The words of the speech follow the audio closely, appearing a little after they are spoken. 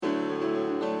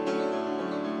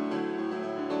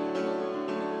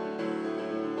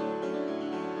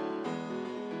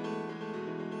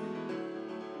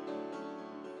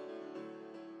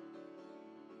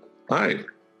Hi,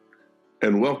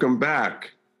 and welcome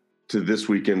back to This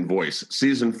Week in Voice,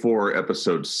 Season 4,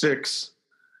 Episode 6.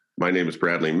 My name is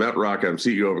Bradley Metrock. I'm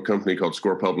CEO of a company called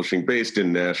Score Publishing based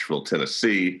in Nashville,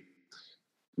 Tennessee.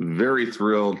 Very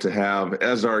thrilled to have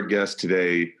as our guest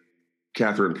today,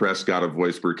 Catherine Prescott of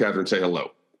VoiceBrew. Catherine, say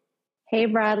hello. Hey,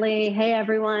 Bradley. Hey,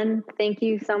 everyone. Thank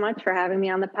you so much for having me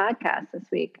on the podcast this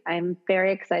week. I'm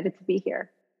very excited to be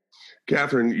here.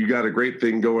 Catherine, you got a great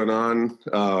thing going on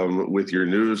with your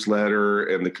newsletter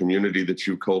and the community that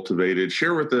you've cultivated.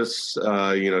 Share with us,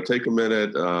 take a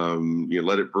minute,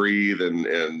 let it breathe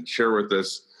and share with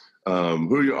us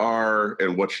who you are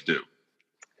and what you do.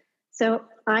 So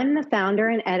I'm the founder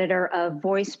and editor of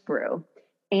VoiceBrew,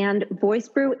 and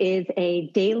VoiceBrew is a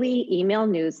daily email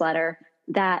newsletter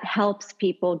that helps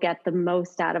people get the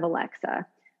most out of Alexa.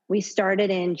 We started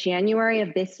in January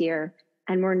of this year,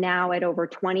 and we're now at over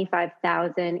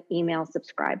 25,000 email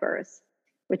subscribers,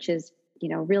 which is,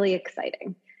 really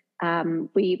exciting.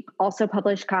 We also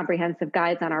publish comprehensive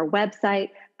guides on our website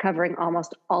covering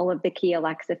almost all of the key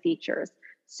Alexa features.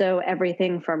 So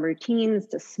everything from routines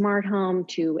to smart home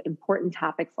to important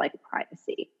topics like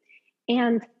privacy.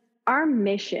 And our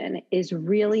mission is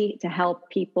really to help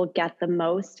people get the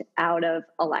most out of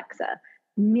Alexa.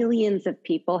 Millions of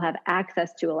people have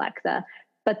access to Alexa,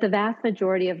 but the vast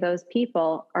majority of those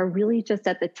people are really just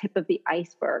at the tip of the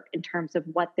iceberg in terms of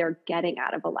what they're getting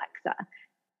out of Alexa.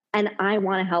 And I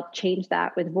want to help change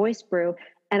that with VoiceBrew.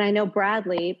 And I know,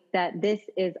 Bradley, that this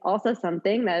is also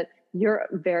something that you're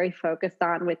very focused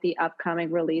on with the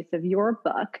upcoming release of your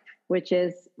book, which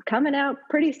is coming out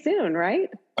pretty soon,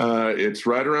 right? It's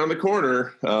right around the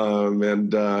corner.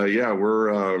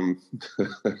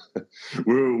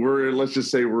 We're let's just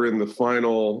say we're in the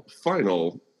final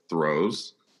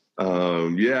throes.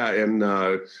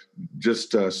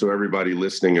 Just so everybody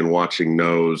listening and watching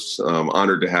knows,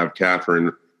 honored to have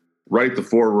Catherine write the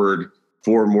foreword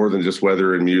for More Than Just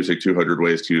Weather and Music, 200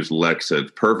 Ways to Use Alexa.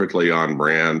 It's perfectly on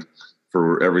brand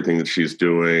for everything that she's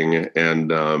doing.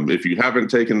 And if you haven't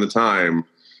taken the time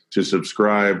to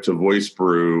subscribe to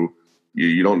VoiceBrew,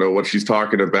 you don't know what she's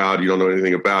talking about, you don't know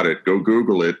anything about it, go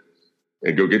Google it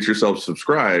and go get yourself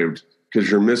subscribed, because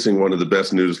you're missing one of the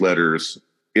best newsletters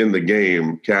in the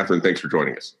game. Catherine, thanks for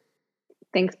joining us.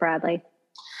 Thanks, Bradley.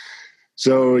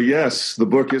 So, yes, the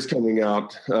book is coming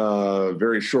out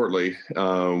very shortly.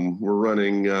 We're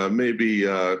running maybe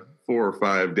 4 or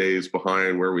 5 days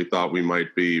behind where we thought we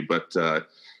might be, but,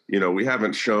 we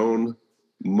haven't shown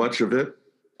much of it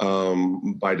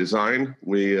by design.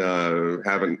 We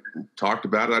haven't talked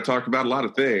about it. I talked about a lot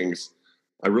of things.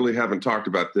 I really haven't talked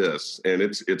about this, and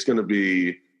it's going to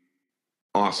be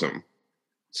awesome.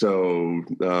 So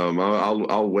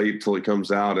I'll wait till it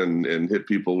comes out and hit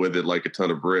people with it like a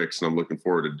ton of bricks, and I'm looking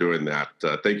forward to doing that.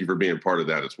 Thank you for being part of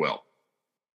that as well.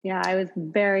 Yeah, I was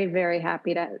very, very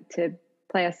happy to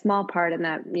play a small part in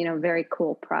that, very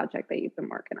cool project that you've been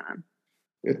working on.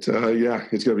 It's going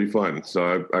to be fun.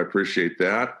 So I appreciate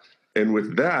that. And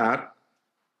with that,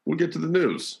 we'll get to the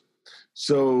news.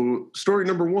 So story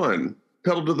number 1,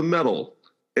 pedal to the metal.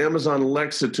 Amazon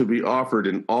Alexa to be offered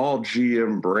in all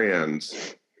GM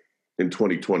brands in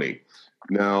 2020.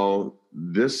 Now,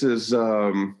 this is,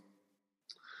 there's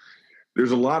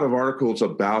a lot of articles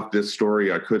about this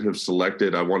story I could have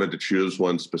selected. I wanted to choose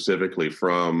one specifically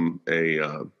from a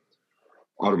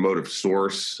automotive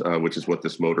source, which is what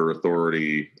this Motor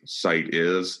Authority site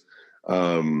is.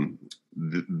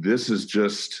 This is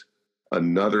just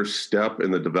another step in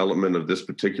the development of this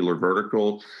particular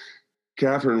vertical.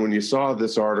 Catherine, when you saw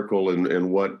this article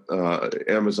and what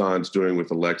Amazon's doing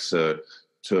with Alexa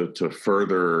to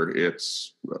further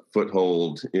its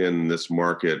foothold in this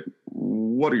market,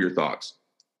 what are your thoughts?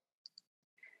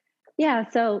 Yeah,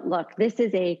 so look, this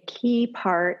is a key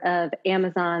part of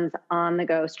Amazon's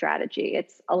on-the-go strategy.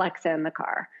 It's Alexa in the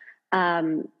car.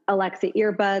 Alexa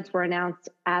earbuds were announced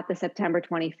at the September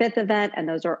 25th event, and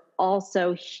those are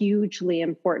also hugely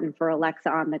important for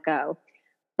Alexa on the go.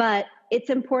 But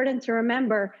it's important to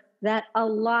remember that a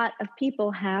lot of people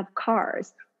have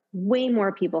cars. Way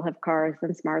more people have cars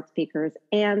than smart speakers,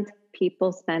 and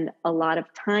people spend a lot of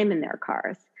time in their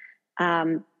cars.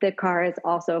 The car is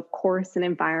also, of course, an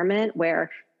environment where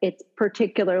it's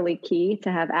particularly key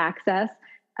to have access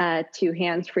to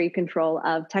hands-free control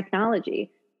of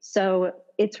technology. So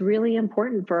it's really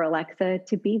important for Alexa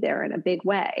to be there in a big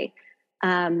way.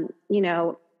 And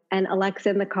Alexa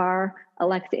in the car,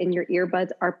 Alexa in your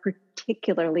earbuds are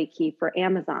particularly key for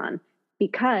Amazon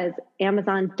because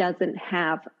Amazon doesn't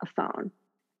have a phone.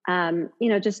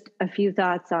 Just a few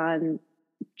thoughts on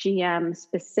GM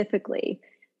specifically.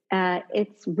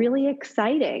 It's really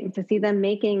exciting to see them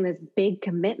making this big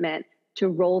commitment to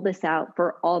roll this out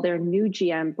for all their new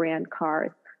GM brand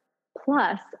cars,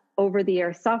 plus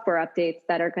over-the-air software updates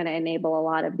that are going to enable a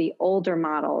lot of the older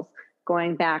models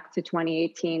going back to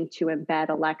 2018 to embed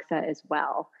Alexa as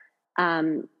well.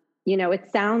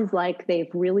 It sounds like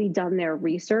they've really done their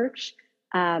research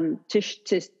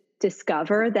to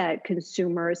discover that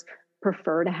consumers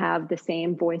prefer to have the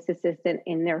same voice assistant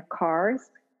in their cars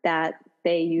that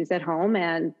they use at home,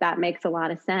 and that makes a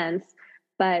lot of sense.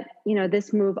 But,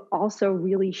 this move also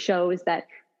really shows that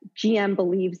GM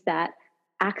believes that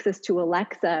access to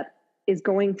Alexa is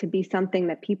going to be something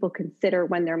that people consider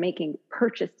when they're making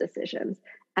purchase decisions.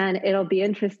 And it'll be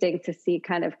interesting to see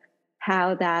kind of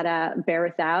how that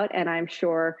bears out. And I'm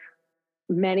sure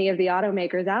many of the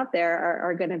automakers out there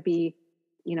are going to be,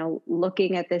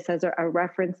 looking at this as a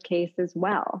reference case as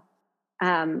well.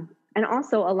 And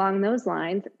also along those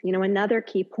lines, another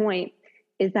key point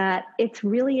is that it's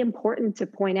really important to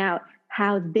point out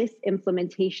how this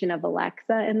implementation of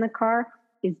Alexa in the car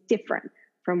is different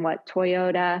from what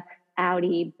Toyota,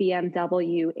 Audi,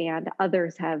 BMW, and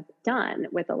others have done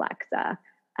with Alexa.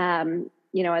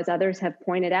 As others have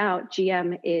pointed out,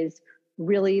 GM is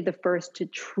really the first to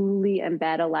truly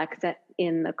embed Alexa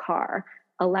in the car.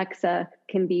 Alexa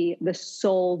can be the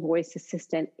sole voice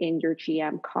assistant in your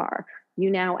GM car. You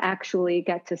now actually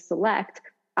get to select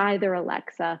either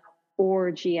Alexa or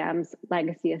GM's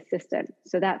legacy assistant.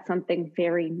 So that's something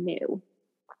very new.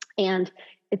 And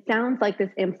it sounds like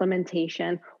this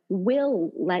implementation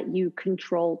will let you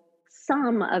control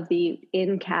some of the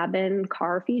in-cabin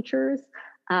car features.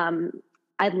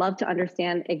 I'd love to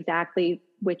understand exactly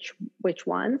which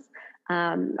ones.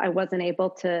 I wasn't able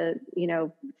to,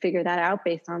 figure that out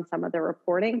based on some of the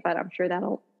reporting, but I'm sure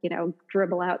that'll,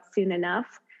 dribble out soon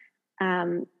enough.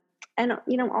 And,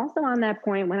 also on that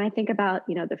point, when I think about,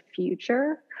 the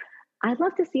future, I'd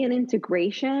love to see an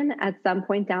integration at some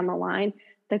point down the line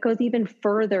that goes even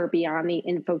further beyond the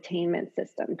infotainment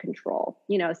system control.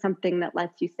 Something that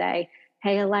lets you say,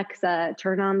 hey, Alexa,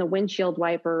 turn on the windshield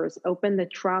wipers, open the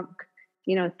trunk,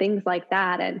 things like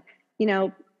that. And,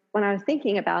 when I was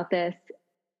thinking about this,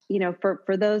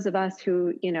 for those of us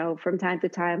who, from time to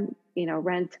time,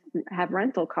 have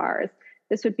rental cars,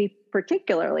 this would be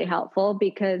particularly helpful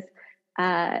because,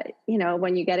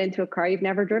 when you get into a car you've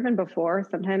never driven before,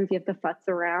 sometimes you have to futz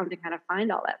around and kind of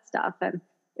find all that stuff. And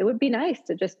it would be nice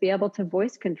to just be able to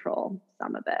voice control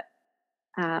some of it.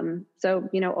 So,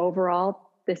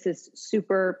 overall, this is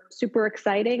super, super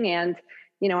exciting. And,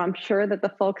 I'm sure that the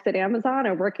folks at Amazon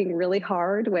are working really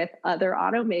hard with other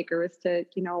automakers to,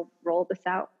 roll this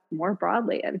out more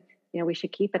broadly. And, we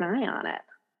should keep an eye on it.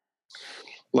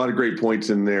 A lot of great points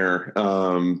in there.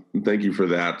 Thank you for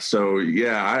that. So,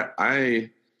 yeah, I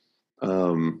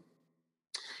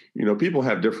people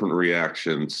have different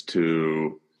reactions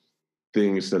to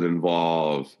things that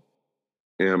involve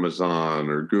Amazon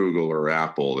or Google or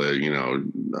Apple. That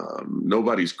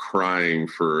nobody's crying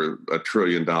for $1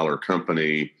 trillion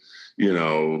company,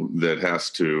 that has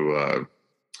to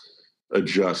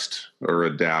adjust or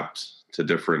adapt to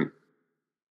different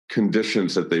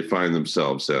conditions that they find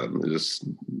themselves in. They just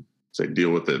say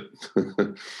deal with it,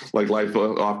 like life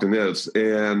often is.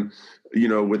 And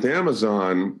with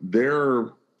Amazon, their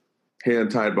hand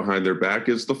tied behind their back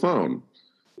is the phone.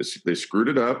 They screwed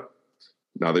it up.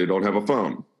 Now they don't have a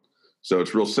phone. So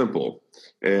it's real simple.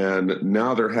 And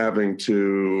now they're having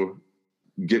to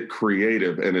get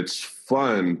creative, and it's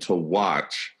fun to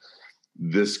watch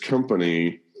this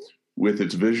company with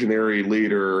its visionary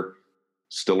leader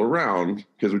still around,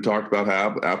 because we talked about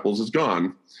how Apple's is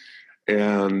gone.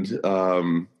 And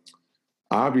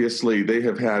obviously they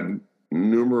have had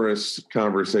numerous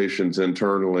conversations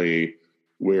internally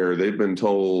where they've been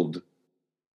told,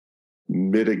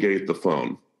 mitigate the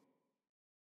phone.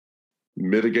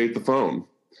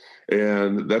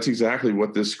 And that's exactly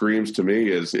what this screams to me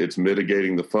is. It's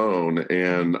mitigating the phone.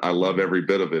 And I love every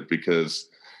bit of it because,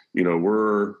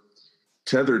 we're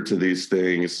tethered to these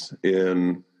things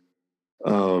in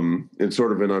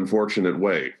sort of an unfortunate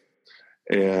way.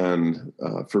 And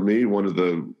for me, one of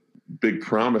the big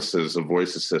promises of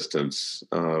voice assistants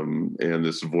and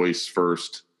this voice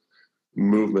first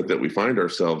movement that we find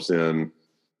ourselves in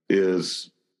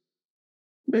is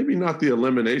maybe not the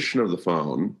elimination of the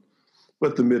phone,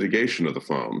 but the mitigation of the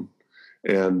phone.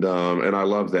 And I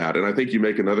love that. And I think you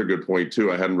make another good point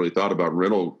too. I hadn't really thought about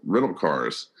rental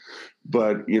cars,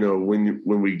 but when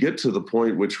we get to the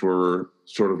point which we're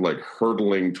sort of like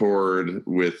hurtling toward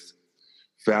with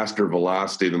faster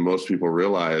velocity than most people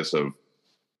realize of,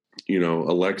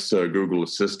 Alexa, Google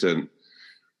Assistant,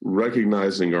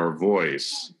 recognizing our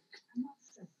voice.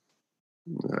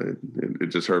 It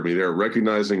just heard me there,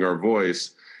 recognizing our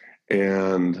voice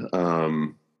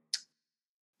and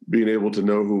being able to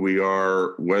know who we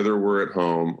are, whether we're at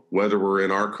home, whether we're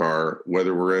in our car,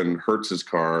 whether we're in Hertz's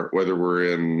car, whether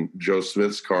we're in Joe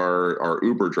Smith's car, our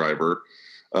Uber driver,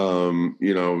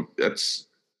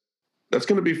 that's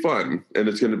going to be fun, and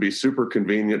it's going to be super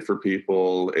convenient for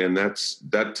people. And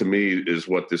that to me is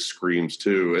what this screams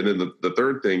to. And then the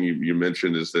third thing you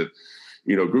mentioned is that,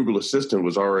 Google Assistant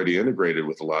was already integrated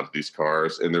with a lot of these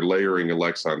cars, and they're layering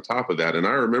Alexa on top of that. And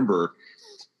I remember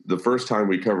the first time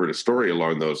we covered a story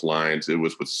along those lines, it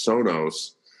was with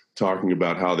Sonos talking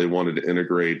about how they wanted to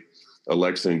integrate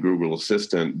Alexa and Google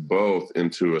Assistant both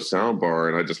into a soundbar.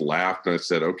 And I just laughed and I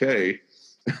said, okay,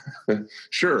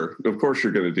 sure, of course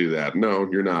you're going to do that. No,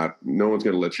 you're not. No one's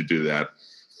going to let you do that.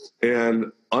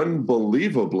 And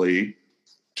unbelievably,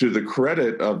 to the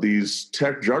credit of these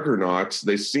tech juggernauts,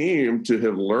 they seem to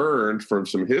have learned from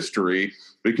some history,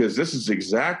 because this is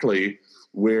exactly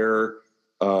where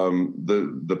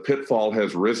the pitfall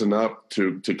has risen up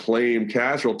to claim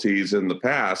casualties in the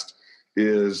past,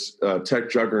 is tech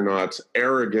juggernauts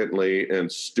arrogantly and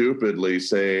stupidly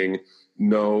saying,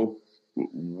 no,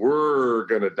 we're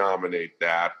going to dominate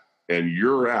that, and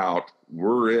you're out,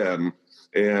 we're in.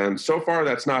 And so far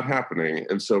that's not happening.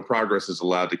 And so progress is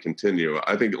allowed to continue.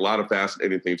 I think a lot of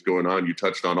fascinating things going on. You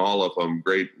touched on all of them.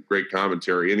 Great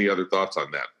commentary. Any other thoughts on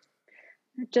that?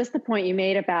 Just the point you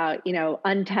made about,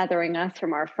 untethering us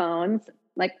from our phones.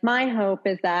 Like, my hope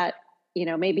is that,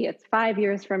 maybe it's 5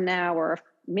 years from now, or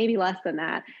maybe less than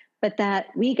that, but that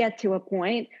we get to a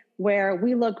point where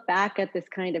we look back at this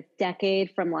kind of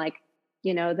decade from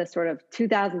the sort of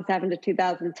 2007 to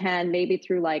 2010, maybe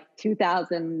through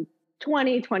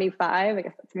 2020, 25, I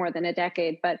guess that's more than a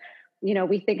decade. But,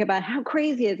 we think about how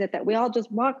crazy is it that we all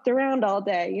just walked around all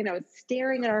day,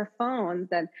 staring at our phones,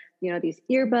 and, these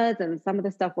earbuds and some of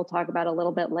the stuff we'll talk about a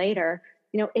little bit later,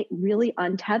 it really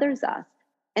untethers us.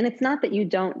 And it's not that you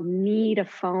don't need a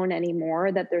phone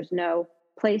anymore, that there's no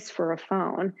place for a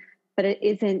phone, but it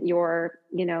isn't your,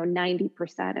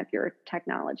 90% of your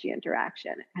technology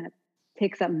interaction. It kind of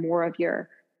takes up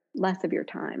less of your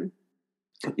time.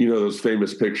 Those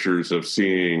famous pictures of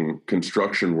seeing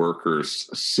construction workers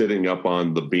sitting up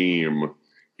on the beam,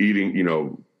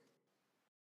 eating,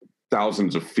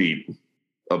 thousands of feet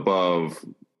above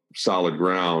solid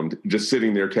ground, just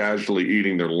sitting there casually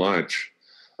eating their lunch.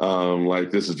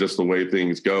 Like, this is just the way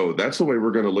things go. That's the way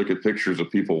we're going to look at pictures of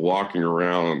people walking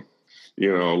around,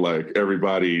 like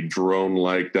everybody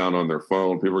drone-like down on their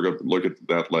phone. People are going to look at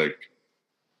that like,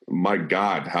 my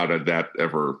God, how did that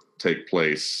ever take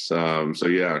place? So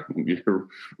yeah, you're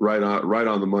right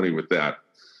on the money with that.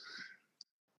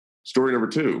 Story number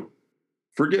 2,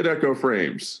 forget Echo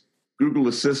Frames. Google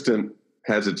Assistant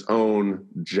has its own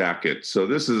jacket. So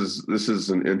this is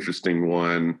an interesting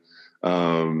one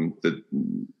that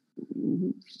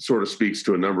sort of speaks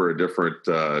to a number of different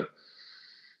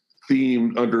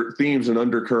themes and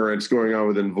undercurrents going on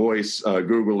within voice.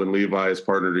 Google and Levi's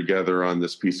partnered together on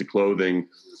this piece of clothing.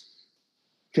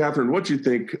 Catherine, what do you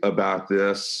think about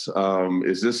this?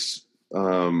 Is this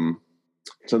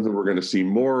something we're going to see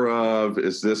more of?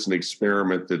 Is this an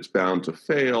experiment that's bound to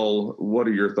fail? What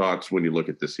are your thoughts when you look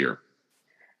at this here?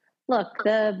 Look,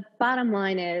 the bottom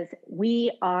line is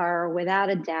we are, without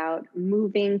a doubt,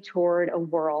 moving toward a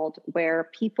world where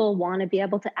people want to be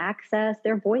able to access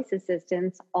their voice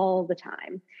assistants all the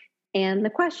time. And the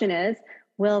question is,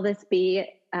 will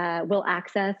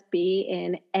access be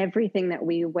in everything that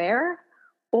we wear?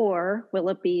 Or will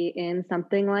it be in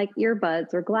something like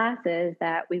earbuds or glasses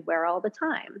that we wear all the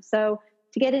time? So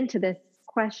to get into this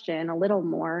question a little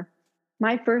more,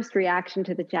 my first reaction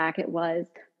to the jacket was,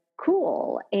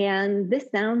 cool, and this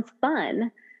sounds fun,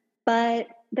 but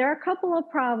there are a couple of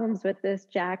problems with this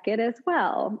jacket as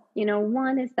well.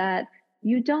 One is that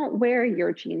you don't wear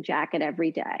your jean jacket every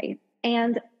day.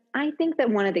 And I think that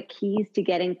one of the keys to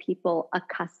getting people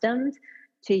accustomed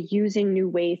to using new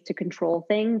ways to control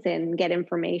things and get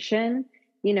information,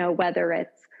 whether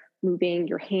it's moving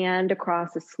your hand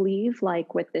across a sleeve,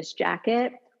 like with this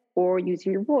jacket, or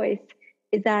using your voice,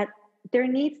 is that there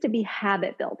needs to be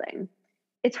habit building.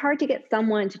 It's hard to get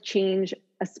someone to change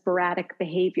a sporadic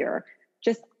behavior,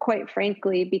 just quite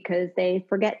frankly, because they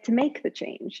forget to make the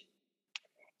change.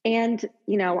 And,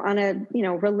 on a,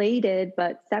 related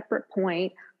but separate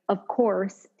point, of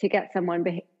course, to get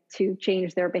someone to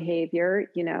change their behavior,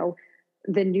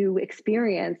 the new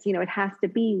experience, it has to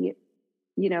be,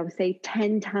 say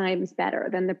 10 times better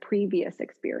than the previous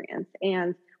experience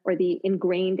or the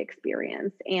ingrained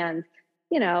experience. And,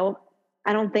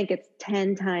 I don't think it's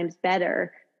 10 times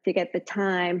better to get the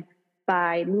time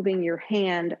by moving your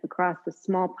hand across the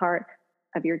small part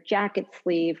of your jacket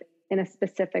sleeve in a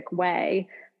specific way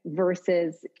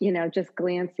versus, just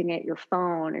glancing at your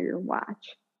phone or your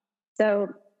watch.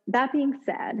 So that being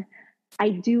said, I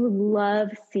do love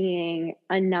seeing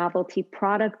a novelty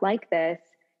product like this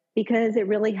because it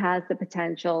really has the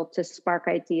potential to spark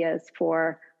ideas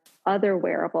for other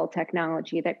wearable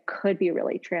technology that could be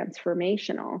really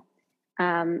transformational.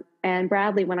 And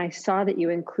Bradley, when I saw that you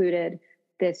included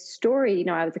this story,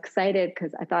 I was excited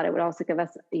because I thought it would also give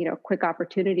us, a quick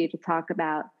opportunity to talk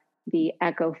about the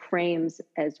Echo frames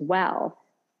as well.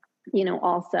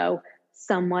 Also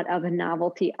somewhat of a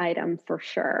novelty item for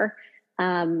sure.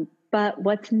 But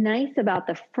what's nice about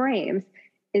the frames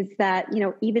is that,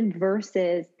 even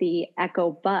versus the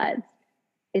Echo Buds,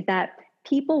 is that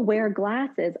people wear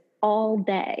glasses all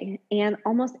day and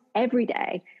almost every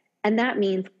day. And that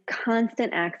means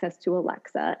constant access to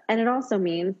Alexa. And it also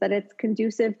means that it's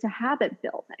conducive to habit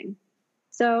building.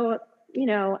 So,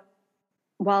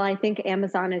 while I think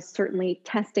Amazon is certainly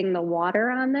testing the water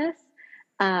on this,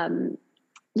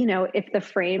 if the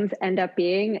frames end up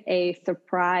being a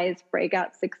surprise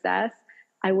breakout success,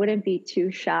 I wouldn't be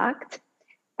too shocked.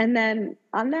 And then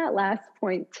on that last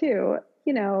point too,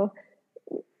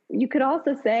 you could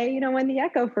also say, when the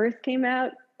Echo first came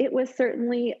out, it was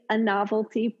certainly a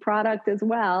novelty product as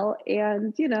well.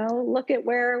 And, look at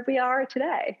where we are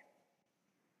today.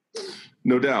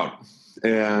 No doubt.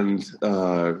 And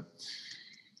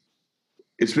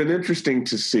it's been interesting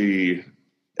to see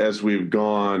as we've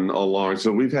gone along.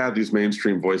 So we've had these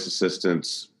mainstream voice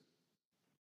assistants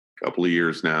a couple of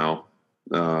years now.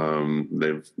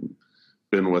 They've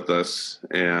been with us,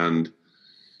 and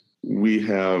we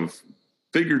have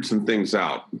figured some things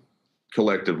out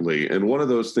collectively. And one of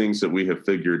those things that we have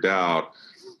figured out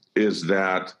is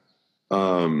that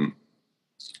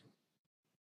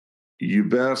you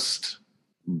best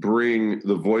bring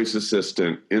the voice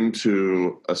assistant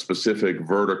into a specific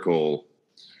vertical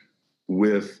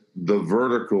with the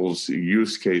vertical's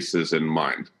use cases in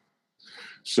mind.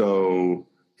 So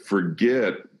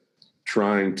forget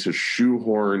trying to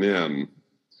shoehorn in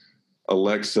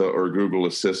Alexa or Google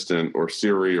Assistant or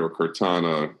Siri or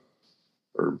Cortana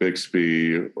or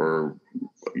Bixby, or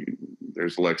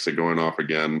there's Alexa going off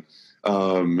again.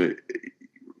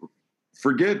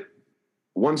 Forget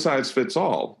one size fits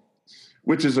all,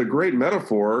 which is a great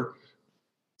metaphor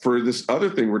for this other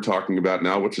thing we're talking about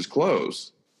now, which is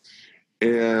clothes.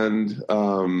 And,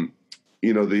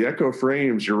 the Echo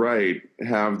frames, you're right,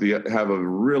 have a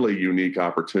really unique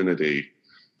opportunity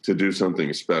to do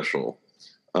something special.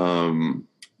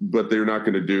 But they're not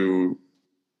going to do,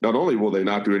 not only will they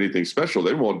not do anything special,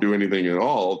 they won't do anything at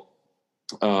all.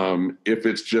 If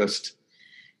it's just,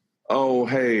 oh,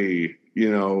 hey,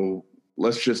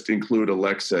 let's just include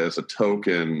Alexa as a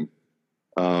token,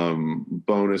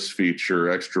 bonus feature,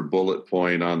 extra bullet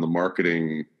point on the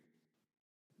marketing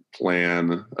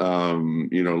plan,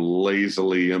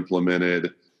 lazily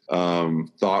implemented,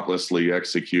 thoughtlessly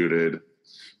executed.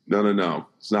 No.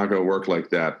 It's not going to work like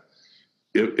that.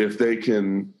 If they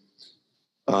can,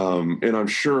 and I'm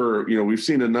sure, we've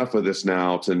seen enough of this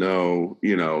now to know,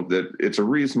 that it's a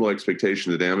reasonable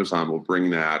expectation that Amazon will bring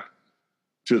that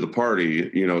to the party,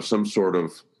 some sort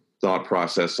of thought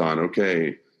process on,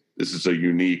 okay, this is a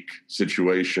unique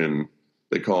situation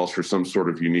that calls for some sort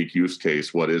of unique use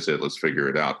case. What is it? Let's figure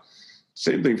it out.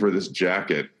 Same thing for this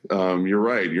jacket. You're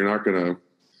right. You're not going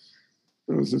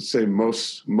to say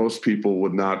most people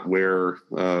would not wear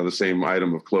the same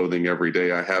item of clothing every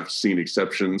day. I have seen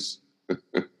exceptions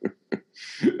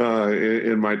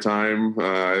in my time.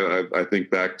 I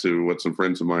think back to what some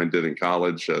friends of mine did in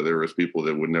college. There was people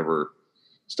that would never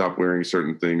stop wearing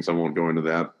certain things. I won't go into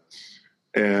that.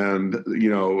 And,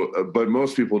 but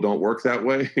most people don't work that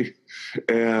way.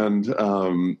 And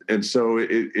so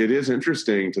it is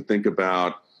interesting to think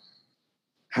about,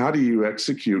 how do you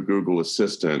execute Google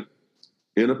Assistant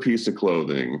in a piece of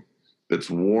clothing that's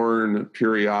worn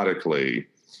periodically?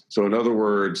 So in other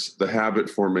words, the habit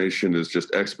formation is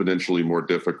just exponentially more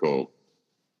difficult.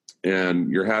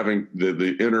 And you're having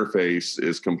the interface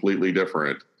is completely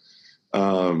different.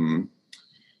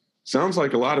 Sounds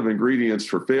like a lot of ingredients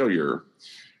for failure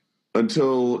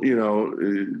until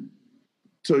you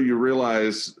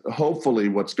realize, hopefully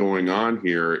what's going on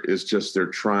here is just they're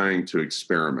trying to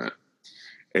experiment,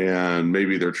 and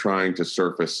maybe they're trying to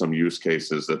surface some use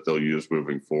cases that they'll use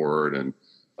moving forward. And,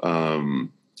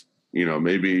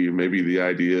 maybe the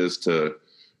idea is to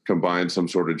combine some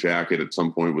sort of jacket at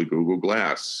some point with Google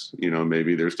Glass.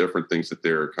 Maybe there's different things that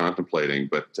they're contemplating,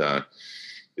 but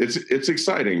it's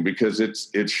exciting because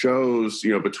it shows,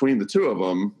 between the two of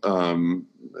them,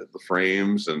 the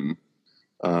frames and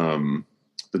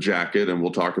the jacket, and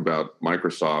we'll talk about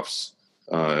Microsoft's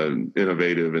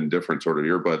innovative and different sort of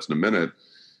earbuds in a minute.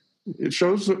 It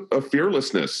shows a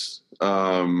fearlessness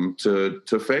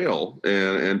to fail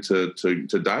and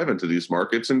to dive into these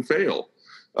markets and fail,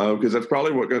 because that's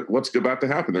probably what's about to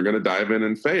happen. They're going to dive in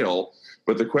and fail.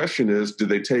 But the question is, do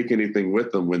they take anything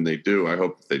with them when they do? I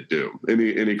hope that they do.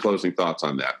 Any closing thoughts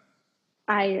on that?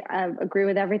 I agree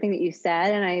with everything that you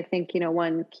said. And I think,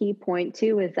 one key point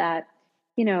too is that,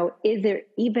 is there,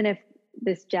 even if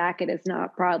this jacket is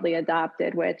not broadly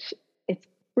adopted, which it's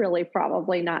really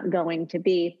probably not going to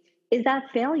be, is that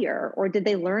failure? Or did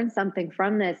they learn something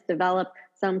from this, develop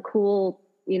some cool,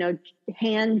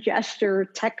 hand gesture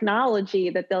technology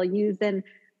that they'll use in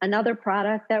another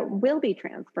product that will be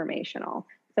transformational?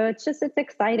 So it's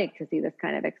exciting to see this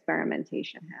kind of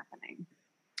experimentation happening.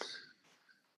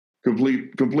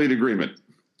 Complete agreement.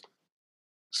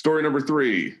 Story number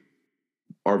 3,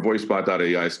 our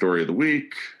VoiceBot.ai story of the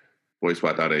week.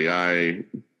 VoiceBot.ai,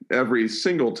 every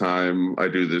single time I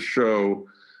do this show,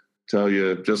 tell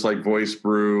you, just like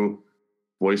VoiceBrew,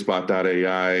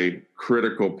 VoiceBot.ai,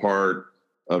 critical part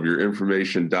of your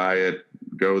information diet.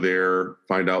 Go there,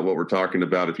 find out what we're talking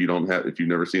about. If you've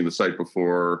never seen the site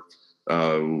before,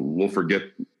 we'll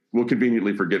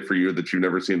conveniently forget for you that you've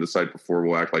never seen the site before.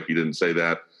 We'll act like you didn't say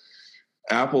that.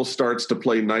 Apple starts to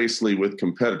play nicely with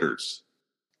competitors.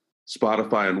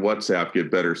 Spotify and WhatsApp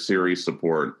get better Siri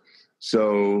support.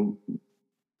 So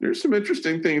there's some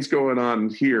interesting things going on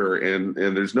here, and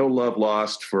there's no love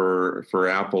lost for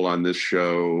Apple on this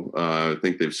show. I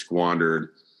think they've squandered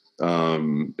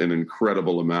an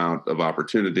incredible amount of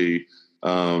opportunity,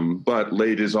 but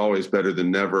late is always better than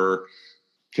never.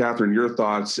 Catherine, your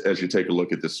thoughts as you take a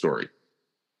look at this story?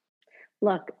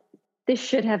 Look, this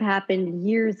should have happened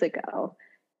years ago.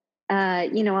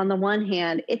 On the one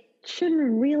hand, it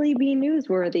shouldn't really be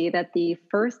newsworthy that the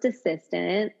first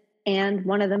assistant and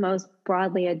one of the most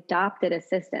broadly adopted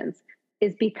assistants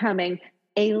is becoming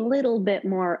a little bit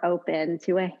more open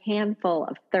to a handful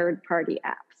of third-party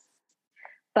apps.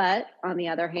 But on the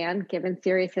other hand, given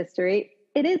Siri's history,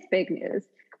 it is big news.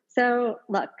 So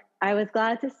look, I was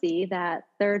glad to see that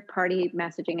third-party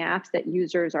messaging apps that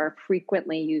users are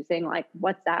frequently using, like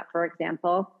WhatsApp, for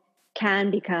example, can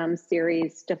become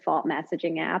Siri's default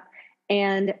messaging app.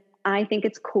 And I think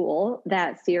it's cool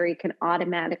that Siri can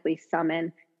automatically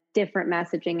summon different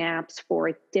messaging apps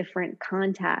for different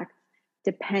contacts,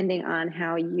 depending on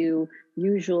how you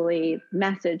usually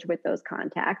message with those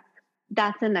contacts.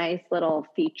 That's a nice little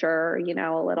feature, a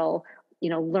little,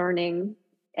 learning,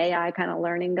 AI kind of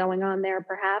learning going on there,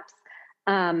 perhaps.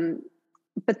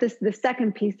 But the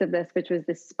second piece of this, which was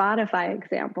the Spotify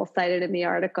example cited in the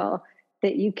article,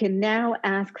 that you can now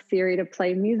ask Siri to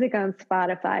play music on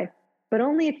Spotify, but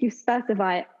only if you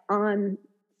specify on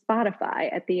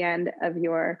Spotify at the end of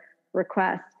your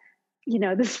request.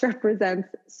 This represents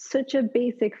such a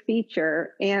basic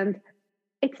feature, and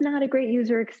it's not a great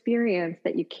user experience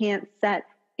that you can't set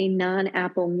a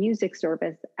non-Apple Music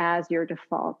service as your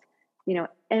default.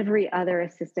 Every other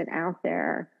assistant out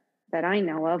there that I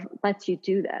know of lets you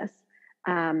do this.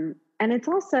 And it's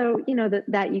also,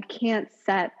 that you can't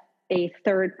set a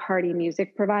third-party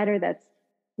music provider that's,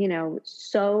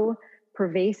 so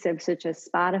pervasive, such as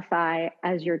Spotify,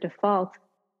 as your default.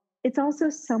 It's also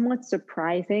somewhat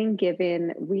surprising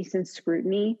given recent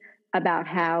scrutiny about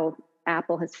how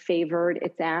Apple has favored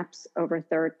its apps over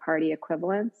third-party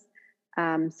equivalents.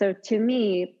 So to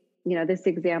me, this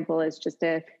example is just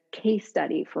a case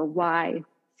study for why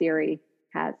Siri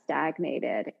has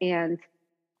stagnated. And,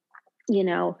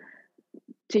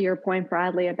 to your point,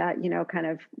 Bradley, about, kind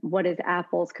of what is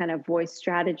Apple's kind of voice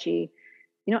strategy,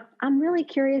 I'm really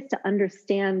curious to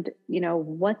understand,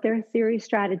 what their Siri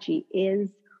strategy is,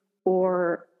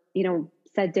 or,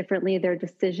 said differently, their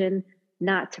decision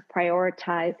not to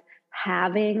prioritize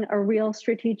having a real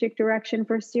strategic direction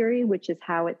for Siri, which is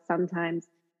how it sometimes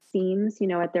seems,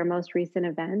 at their most recent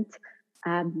event.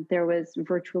 There was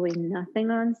virtually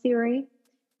nothing on Siri,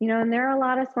 and there are a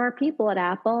lot of smart people at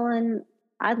Apple, and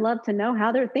I'd love to know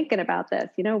how they're thinking about this.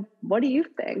 What do you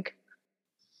think?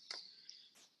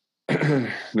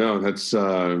 No, that's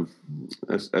a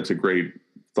great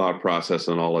thought process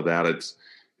and all of that.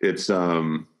 It's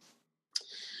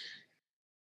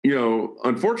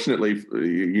unfortunately,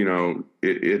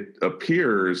 it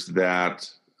appears that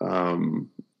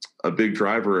a big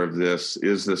driver of this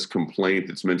is this complaint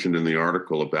that's mentioned in the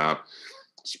article about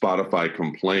Spotify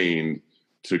complained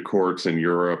to courts in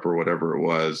Europe or whatever it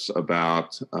was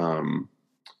about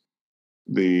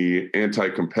the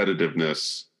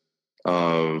anti-competitiveness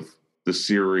of the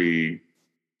Siri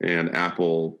and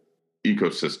Apple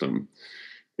ecosystem.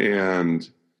 And,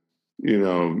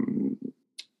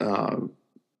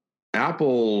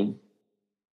 Apple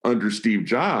under Steve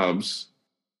Jobs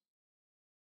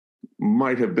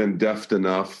might have been deft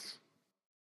enough,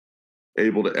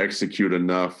 able to execute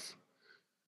enough,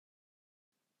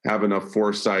 have enough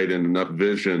foresight and enough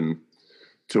vision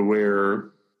to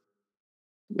where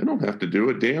they don't have to do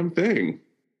a damn thing.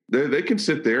 They can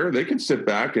sit there, they can sit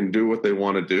back and do what they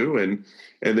want to do, and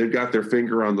they've got their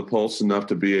finger on the pulse enough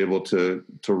to be able to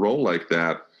roll like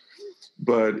that.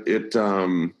 But it,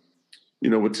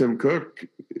 with Tim Cook,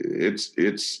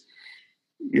 it's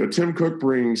Tim Cook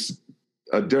brings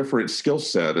a different skill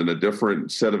set and a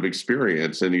different set of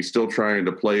experience, and he's still trying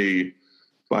to play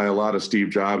by a lot of Steve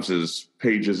Jobs's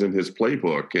pages in his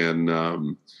playbook,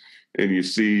 and you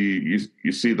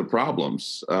see the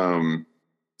problems,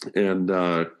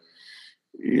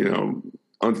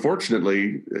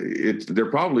 unfortunately, they're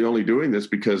probably only doing this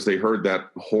because they heard that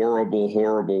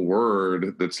horrible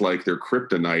word that's like their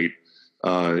kryptonite,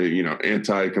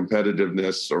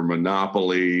 anti-competitiveness or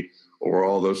monopoly or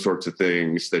all those sorts of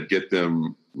things that get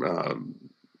them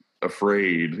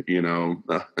afraid,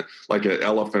 like an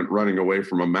elephant running away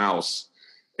from a mouse.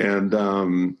 And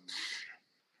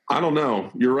I don't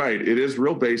know. You're right. It is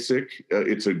real basic.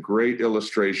 It's a great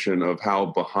illustration of how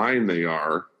behind they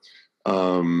are.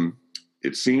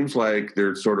 It seems like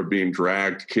they're sort of being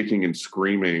dragged, kicking and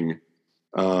screaming.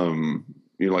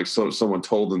 Like someone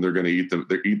told them they're going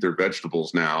to eat their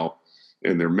vegetables now,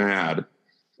 and they're mad,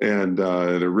 and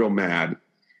they're real mad.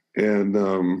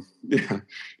 And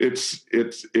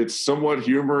it's somewhat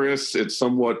humorous. It's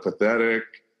somewhat pathetic.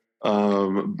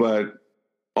 But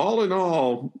all in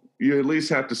all, you at least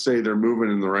have to say they're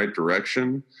moving in the right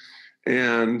direction.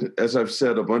 And as I've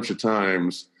said a bunch of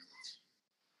times,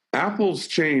 Apple's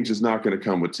change is not going to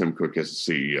come with Tim Cook as a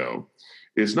CEO.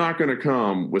 It's not going to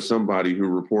come with somebody who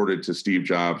reported to Steve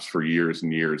Jobs for years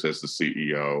and years as the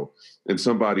CEO, and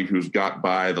somebody who's got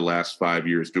by the last 5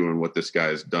 years doing what this guy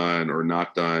has done or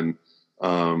not done.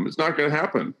 It's not going to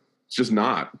happen. It's just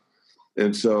not.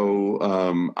 And so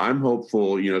I'm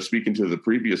hopeful, speaking to the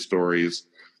previous stories,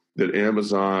 that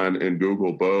Amazon and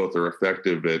Google both are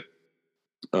effective at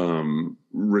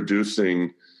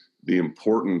reducing the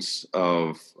importance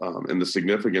of and the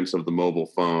significance of the mobile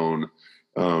phone,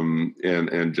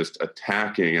 and just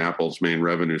attacking Apple's main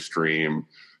revenue stream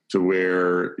to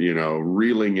where,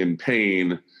 reeling in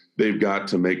pain, they've got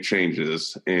to make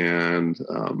changes. And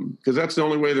because that's the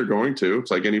only way they're going to.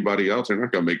 It's like anybody else. They're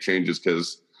not going to make changes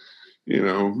because,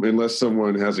 unless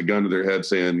someone has a gun to their head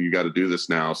saying, you got to do this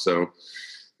now. So,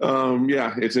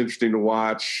 it's interesting to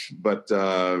watch, but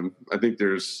I think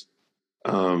there's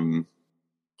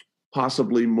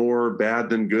possibly more bad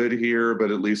than good here,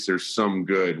 but at least there's some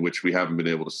good, which we haven't been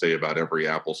able to say about every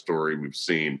Apple story we've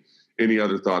seen. Any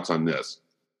other thoughts on this?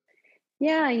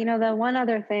 Yeah, the one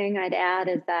other thing I'd add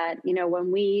is that,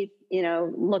 when we,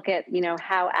 look at,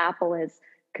 how Apple is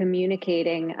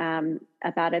communicating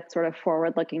about its sort of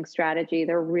forward-looking strategy,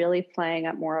 they're really playing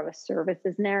up more of a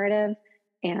services narrative.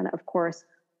 And of course,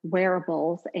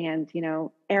 wearables and,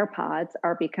 AirPods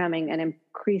are becoming an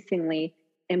increasingly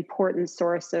important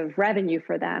source of revenue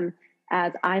for them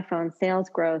as iPhone sales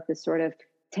growth is sort of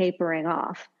tapering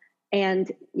off.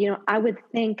 And, I would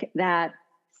think that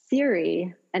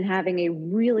Siri and having a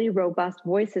really robust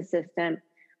voice assistant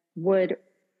would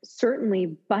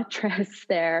certainly buttress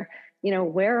their,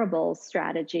 wearables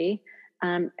strategy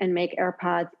and make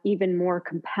AirPods even more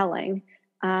compelling.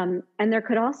 And there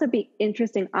could also be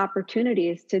interesting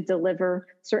opportunities to deliver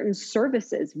certain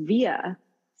services via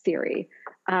Siri.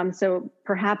 So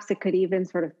perhaps it could even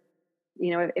sort of,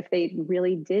 if they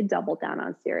really did double down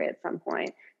on Siri at some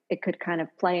point, it could kind of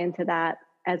play into that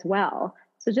as well.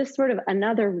 So just sort of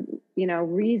another,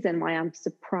 reason why I'm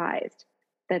surprised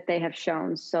that they have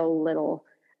shown so little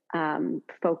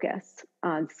focus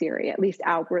on Siri, at least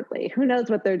outwardly. Who knows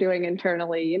what they're doing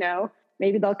internally,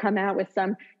 Maybe they'll come out with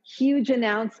some huge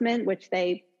announcement, which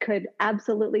they could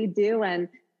absolutely do, and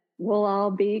we'll all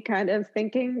be kind of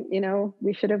thinking,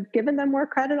 we should have given them more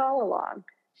credit all along.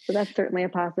 So that's certainly a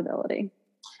possibility.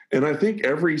 And I think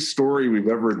every story we've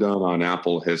ever done on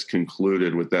Apple has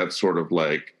concluded with that sort of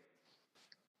like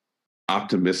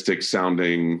optimistic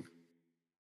sounding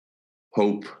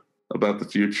hope about the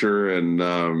future. And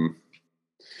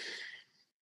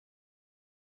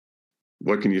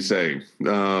what can you say?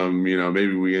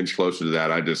 Maybe we inch closer to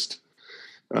that. I just,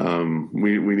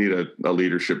 we need a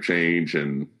leadership change,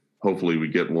 and hopefully we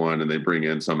get one and they bring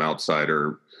in some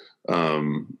outsider.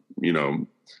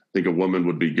 I think a woman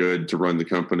would be good to run the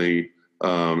company.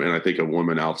 And I think a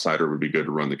woman outsider would be good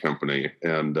to run the company.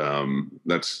 And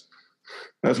that's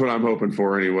what I'm hoping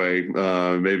for anyway.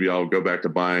 Maybe I'll go back to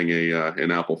buying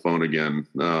an Apple phone again.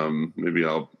 Maybe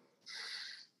I'll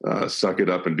suck it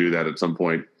up and do that at some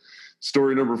point.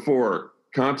 Story number 4,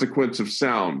 consequence of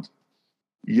sound.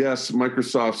 Yes,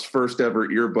 Microsoft's first ever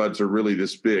earbuds are really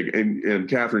this big. And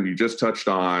Catherine, you just touched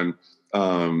on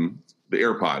the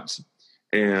AirPods,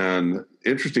 and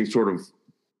interesting sort of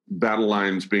battle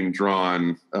lines being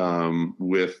drawn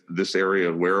with this area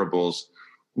of wearables.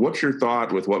 What's your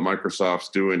thought with what Microsoft's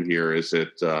doing here? Is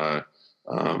it a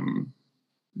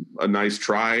nice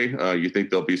try? You think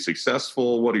they'll be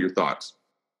successful? What are your thoughts?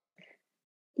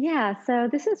 Yeah, so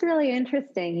this is really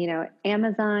interesting.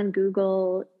 Amazon,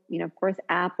 Google, of course,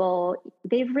 Apple,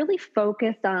 they've really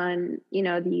focused on,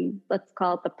 let's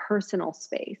call it the personal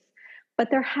space,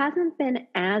 but there hasn't been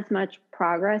as much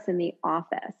progress in the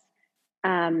office.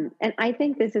 And I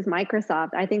think this is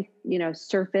Microsoft. I think,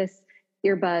 Surface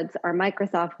earbuds are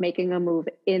Microsoft making a move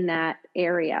in that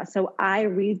area. So I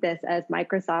read this as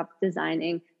Microsoft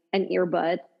designing an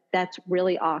earbud that's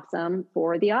really awesome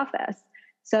for the office.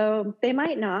 So they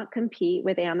might not compete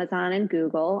with Amazon and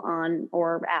Google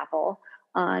or Apple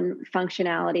on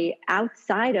functionality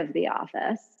outside of the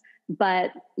office.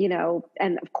 But,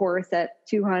 and of course at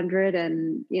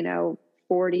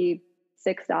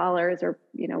 $246 or,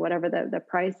 whatever the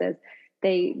price is,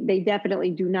 they definitely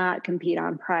do not compete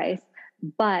on price.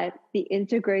 But the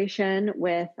integration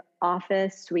with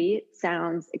Office Suite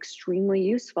sounds extremely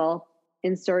useful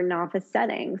in certain office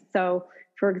settings. So,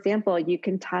 for example, you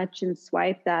can touch and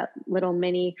swipe that little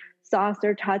mini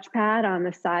saucer touchpad on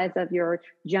the sides of your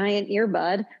giant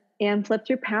earbud and flip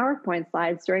through PowerPoint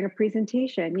slides during a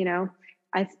presentation.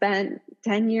 I spent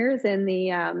 10 years in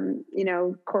the,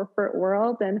 corporate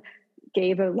world and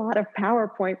gave a lot of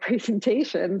PowerPoint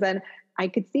presentations, and I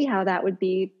could see how that would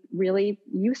be really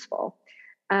useful.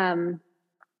 At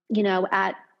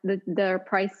the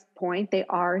price point, they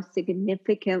are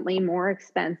significantly more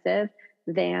expensive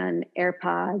than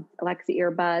AirPods, Alexa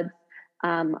earbuds.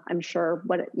 I'm sure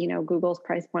Google's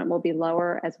price point will be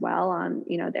lower as well on,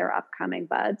 their upcoming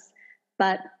buds.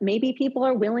 But maybe people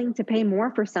are willing to pay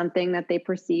more for something that they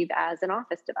perceive as an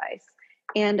office device.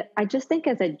 And I just think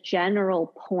as a general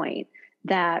point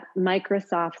that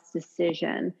Microsoft's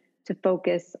decision to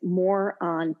focus more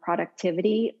on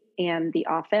productivity and the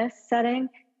office setting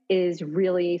is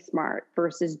really smart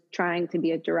versus trying to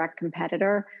be a direct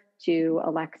competitor to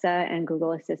Alexa and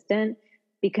Google Assistant,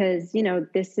 because,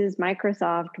 this is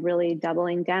Microsoft really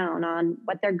doubling down on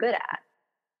what they're good at.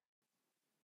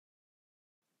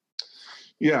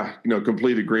 Yeah,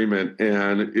 complete agreement.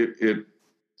 And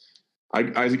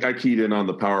I keyed in on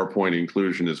the PowerPoint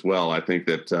inclusion as well. I think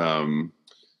that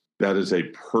that is a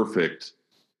perfect,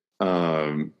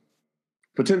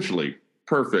 potentially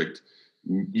perfect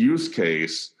use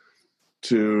case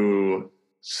to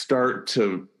start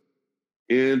to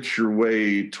inch your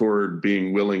way toward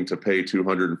being willing to pay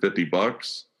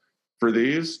 $250 for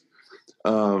these.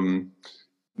 The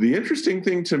interesting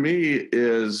thing to me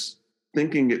is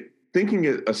thinking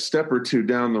it a step or two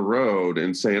down the road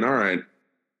and saying, all right,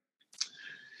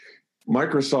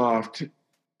 Microsoft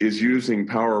is using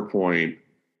PowerPoint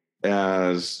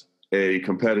as a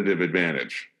competitive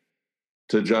advantage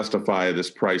to justify this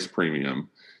price premium.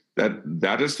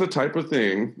 That is the type of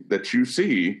thing that you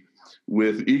see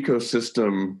with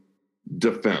ecosystem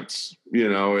defense.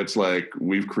 It's like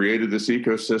we've created this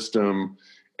ecosystem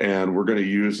and we're going to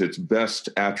use its best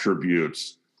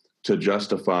attributes to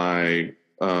justify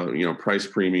price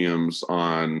premiums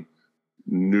on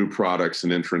new products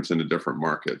and entrance into different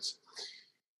markets.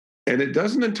 And it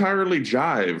doesn't entirely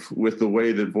jive with the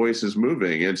way that voice is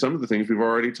moving and some of the things we've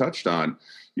already touched on.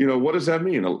 What does that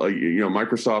mean?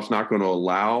 Microsoft's not going to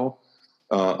allow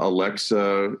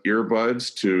Alexa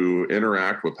earbuds to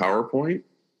interact with PowerPoint?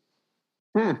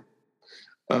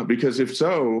 Because if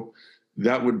so,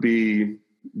 that would be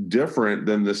different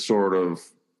than this sort of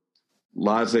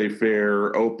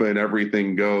laissez-faire, open,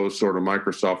 everything goes sort of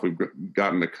Microsoft we've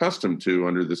gotten accustomed to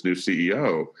under this new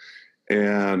CEO.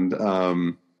 And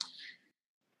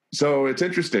so it's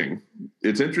interesting.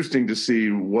 It's interesting to see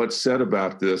what's said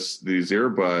about these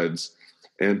earbuds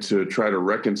and to try to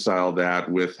reconcile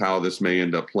that with how this may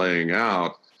end up playing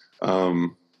out. I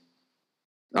don't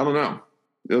know.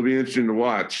 It'll be interesting to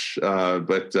watch,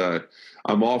 but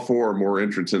I'm all for more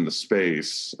entrance in the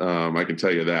space. I can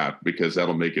tell you that because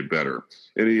that'll make it better.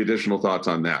 Any additional thoughts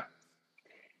on that?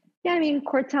 Yeah,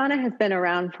 Cortana has been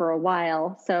around for a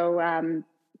while. So,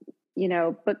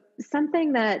 but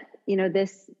something that,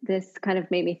 this kind of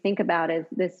made me think about is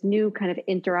this new kind of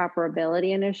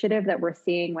interoperability initiative that we're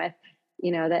seeing with,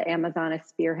 that Amazon is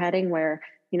spearheading, where,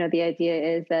 the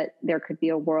idea is that there could be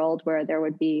a world where there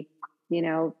would be,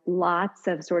 lots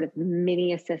of sort of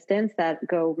mini assistants that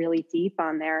go really deep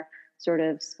on their sort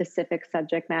of specific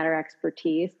subject matter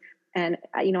expertise. And,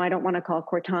 I don't want to call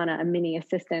Cortana a mini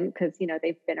assistant because,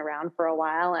 they've been around for a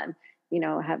while and,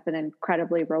 have an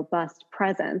incredibly robust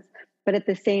presence. But at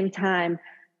the same time,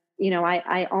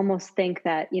 I almost think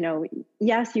that,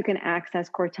 yes, you can access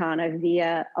Cortana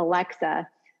via Alexa,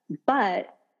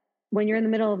 but when you're in the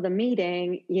middle of the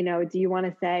meeting, do you want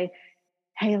to say,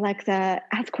 hey, Alexa,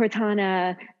 ask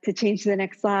Cortana to change to the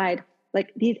next slide?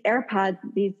 Like these AirPods,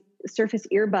 these Surface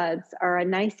earbuds are a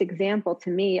nice example to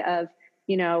me of,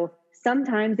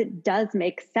 sometimes it does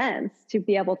make sense to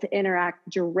be able to interact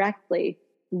directly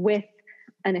with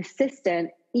an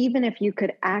assistant, even if you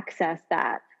could access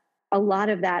a lot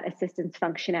of that assistance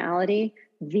functionality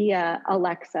via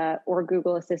Alexa or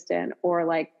Google Assistant or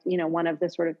one of the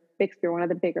sort of one of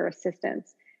the bigger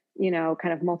assistants,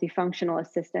 kind of multifunctional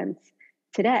assistants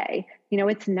today.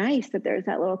 It's nice that there's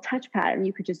that little touchpad and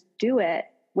you could just do it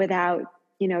without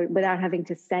having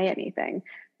to say anything.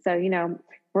 So,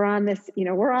 we're on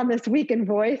this week in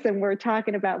voice and we're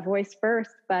talking about voice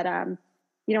first, but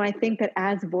I think that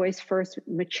as voice first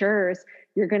matures,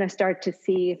 you're going to start to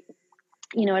see,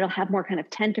 it'll have more kind of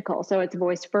tentacle. So it's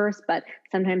voice first, but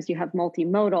sometimes you have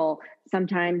multimodal.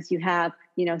 Sometimes you have,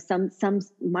 some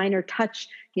minor touch,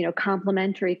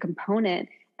 complementary component.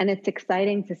 And it's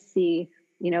exciting to see,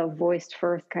 voice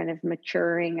first kind of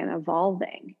maturing and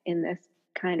evolving in this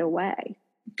kind of way.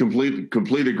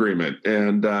 Complete agreement.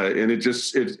 And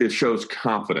it shows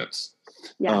confidence.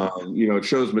 Yeah. It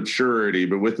shows maturity,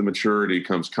 but with the maturity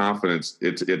comes confidence.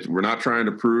 We're not trying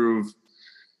to prove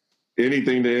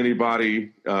anything to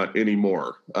anybody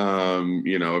anymore.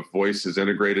 If voice is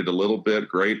integrated a little bit,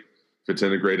 great. If it's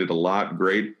integrated a lot,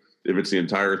 great. If it's the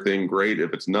entire thing, great.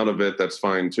 If it's none of it, that's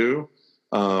fine too.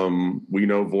 We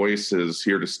know voice is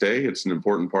here to stay. It's an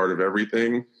important part of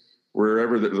everything.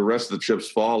 Wherever the rest of the chips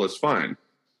fall is fine.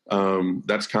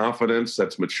 That's confidence,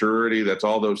 that's maturity, that's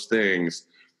all those things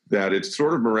that it's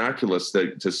sort of miraculous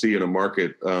to see in a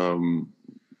market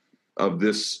of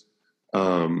this,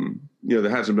 that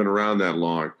hasn't been around that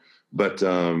long. But,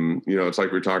 it's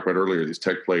like we were talking about earlier, these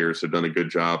tech players have done a good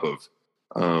job of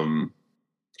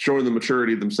showing the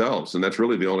maturity themselves. And that's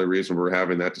really the only reason we're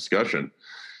having that discussion.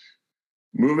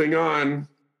 Moving on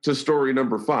to story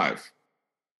number 5.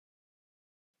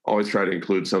 Always try to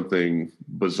include something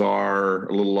bizarre,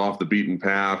 a little off the beaten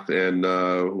path. And,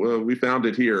 we found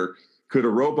it here. Could a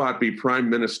robot be prime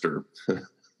minister?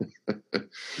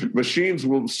 Machines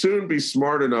will soon be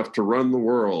smart enough to run the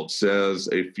world, says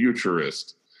a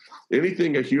futurist.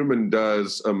 Anything a human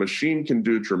does, a machine can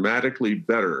do dramatically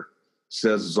better,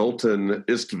 says Zoltan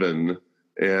Istvan.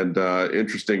 And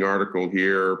interesting article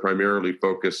here, primarily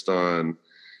focused on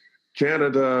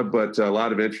Canada, but a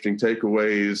lot of interesting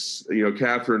takeaways.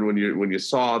 Catherine, when you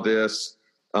saw this,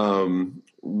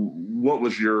 what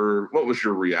was your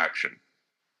reaction?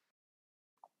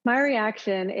 My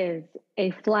reaction is a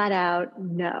flat out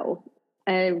no.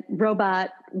 A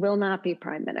robot will not be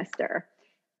prime minister.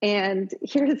 And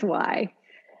here's why.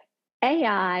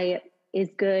 AI is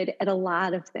good at a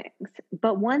lot of things,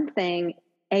 but one thing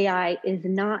AI is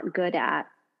not good at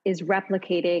is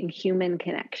replicating human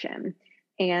connection.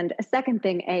 And a second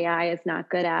thing AI is not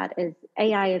good at is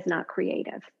AI is not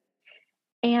creative.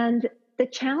 And the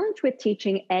challenge with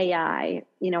teaching AI,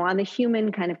 on the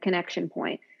human kind of connection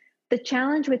point, the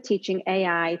challenge with teaching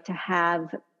AI to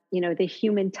have, the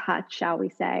human touch, shall we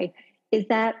say, is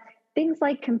that things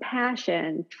like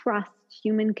compassion, trust,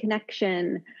 human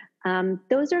connection,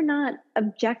 those are not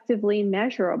objectively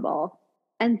measurable.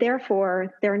 And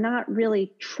therefore, they're not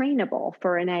really trainable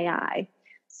for an AI.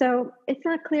 So it's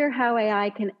not clear how AI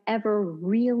can ever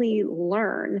really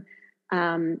learn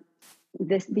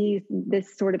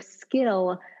this sort of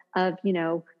skill of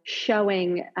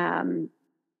showing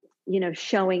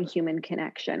human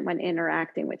connection when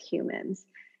interacting with humans.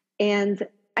 And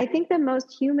I think that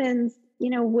most humans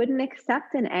wouldn't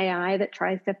accept an AI that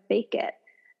tries to fake it.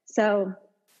 So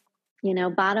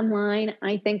bottom line,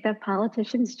 I think that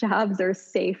politicians' jobs are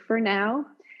safe for now.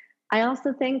 I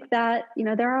also think that,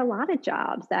 there are a lot of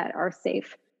jobs that are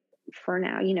safe for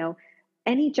now.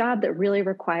 Any job that really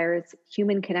requires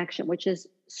human connection, which is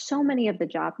so many of the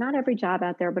jobs, not every job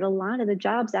out there, but a lot of the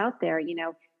jobs out there,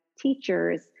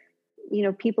 teachers,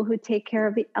 people who take care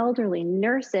of the elderly,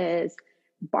 nurses,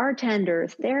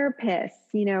 bartenders,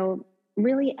 therapists,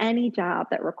 really any job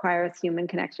that requires human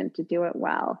connection to do it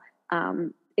well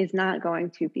is not going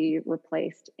to be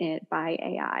replaced by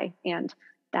AI. And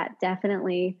that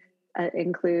definitely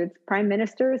includes prime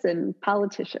ministers and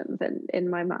politicians in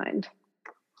my mind.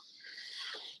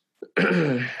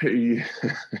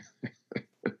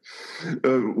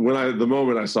 The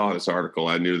moment I saw this article,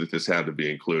 I knew that this had to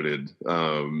be included.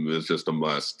 It was just a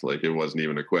must. Like, it wasn't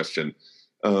even a question.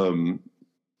 You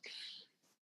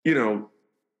know,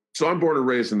 so I'm born and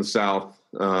raised in the South,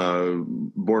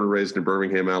 born and raised in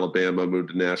Birmingham, Alabama, moved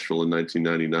to Nashville in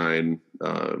 1999,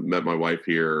 met my wife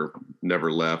here,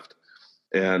 never left.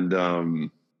 And,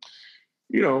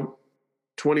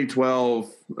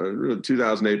 2012,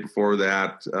 2008, before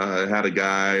that, had a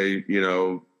guy,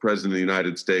 president of the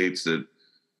United States, that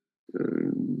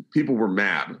people were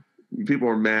mad. People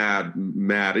were mad.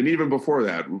 And even before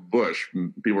that, Bush,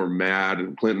 people were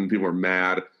mad. Clinton, people were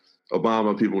mad.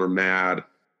 Obama, people are mad.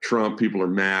 Trump, people are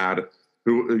mad.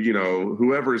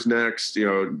 Whoever's next,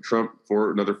 Trump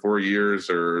for another 4 years,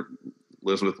 or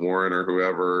Elizabeth Warren, or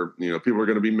whoever, people are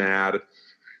going to be mad.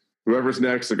 Whoever's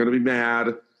next, they're going to be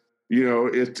mad.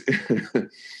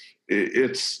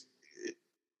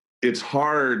 It's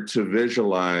hard to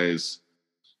visualize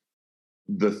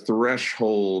the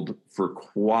threshold for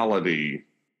quality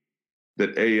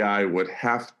that AI would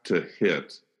have to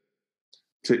hit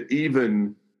to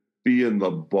even be in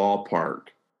the ballpark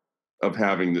of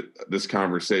having this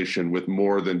conversation with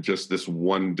more than just this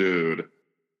one dude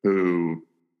who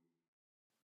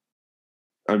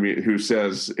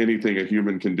says anything a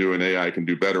human can do and AI can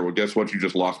do better. Well, guess what? You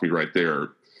just lost me right there.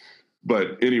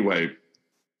 But anyway,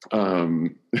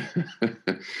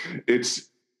 it's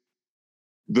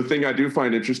the thing I do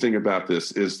find interesting about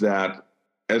this is that,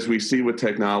 as we see with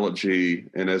technology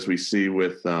and as we see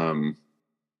with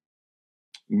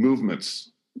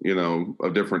movements,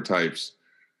 of different types,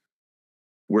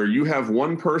 where you have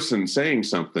one person saying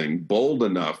something bold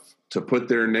enough to put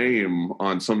their name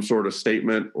on some sort of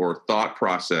statement or thought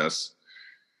process,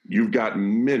 you've got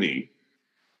many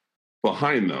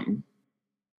behind them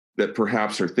that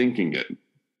perhaps are thinking it.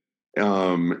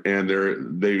 And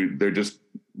they just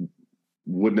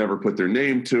would never put their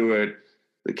name to it.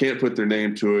 They can't put their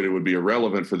name to it. It would be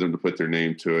irrelevant for them to put their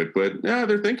name to it, but yeah,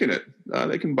 they're thinking it.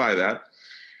 They can buy that.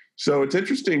 So it's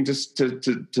interesting just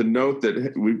to note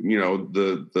that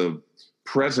the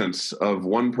presence of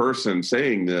one person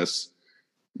saying this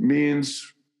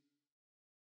means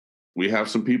we have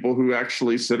some people who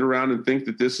actually sit around and think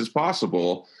that this is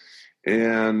possible.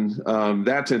 And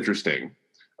that's interesting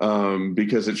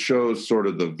because it shows sort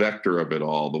of the vector of it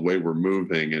all, the way we're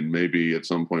moving, and maybe at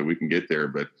some point we can get there.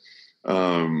 But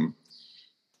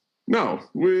no,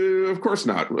 of course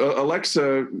not.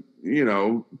 Alexa,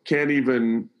 can't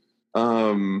even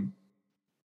hook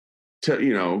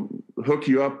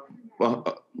you up.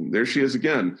 There she is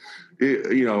again.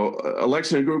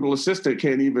 Alexa and Google Assistant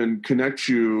can't even connect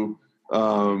you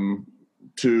to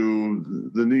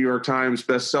the New York Times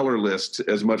bestseller list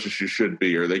as much as you should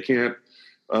be, or they can't,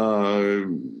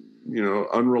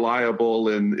 unreliable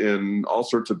in all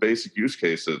sorts of basic use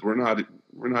cases. We're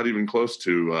not even close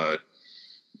to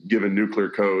giving nuclear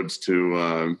codes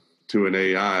to an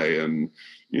AI. And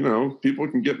people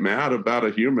can get mad about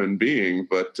a human being,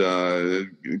 but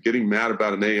getting mad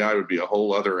about an AI would be a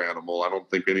whole other animal. I don't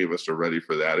think any of us are ready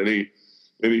for that. Any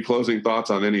closing thoughts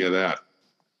on any of that?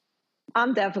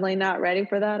 I'm definitely not ready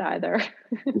for that either.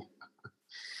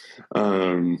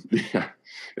 Yeah.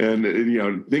 And,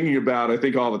 thinking about, I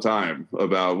think all the time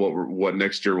about what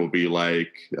next year will be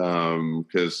like.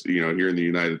 Cause here in the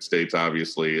United States,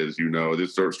 obviously, as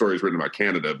this story is written about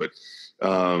Canada, but,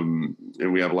 and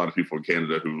we have a lot of people in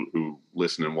Canada who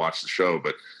listen and watch the show,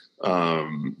 but,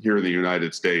 here in the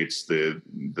United States, the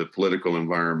political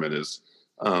environment is,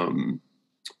 the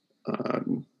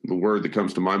word that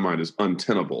comes to my mind is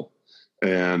untenable.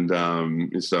 And,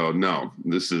 so no,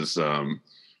 this is,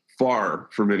 far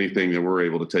from anything that we're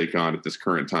able to take on at this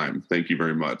current time. Thank you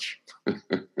very much.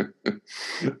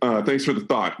 Thanks for the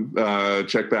thought.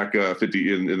 Check back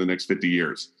 50 in the next 50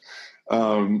 years.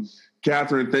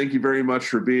 Catherine, thank you very much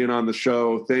for being on the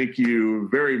show. Thank you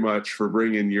very much for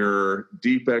bringing your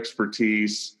deep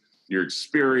expertise, your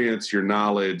experience, your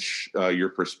knowledge, your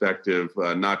perspective,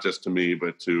 not just to me,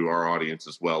 but to our audience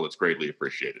as well. It's greatly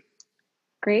appreciated.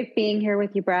 Great being here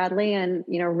with you, Bradley, and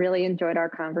really enjoyed our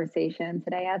conversation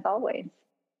today, as always.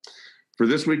 For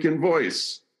This Week in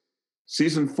Voice,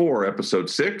 Season 4, Episode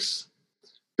 6.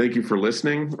 Thank you for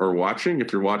listening or watching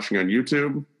if you're watching on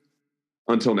YouTube.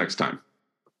 Until next time.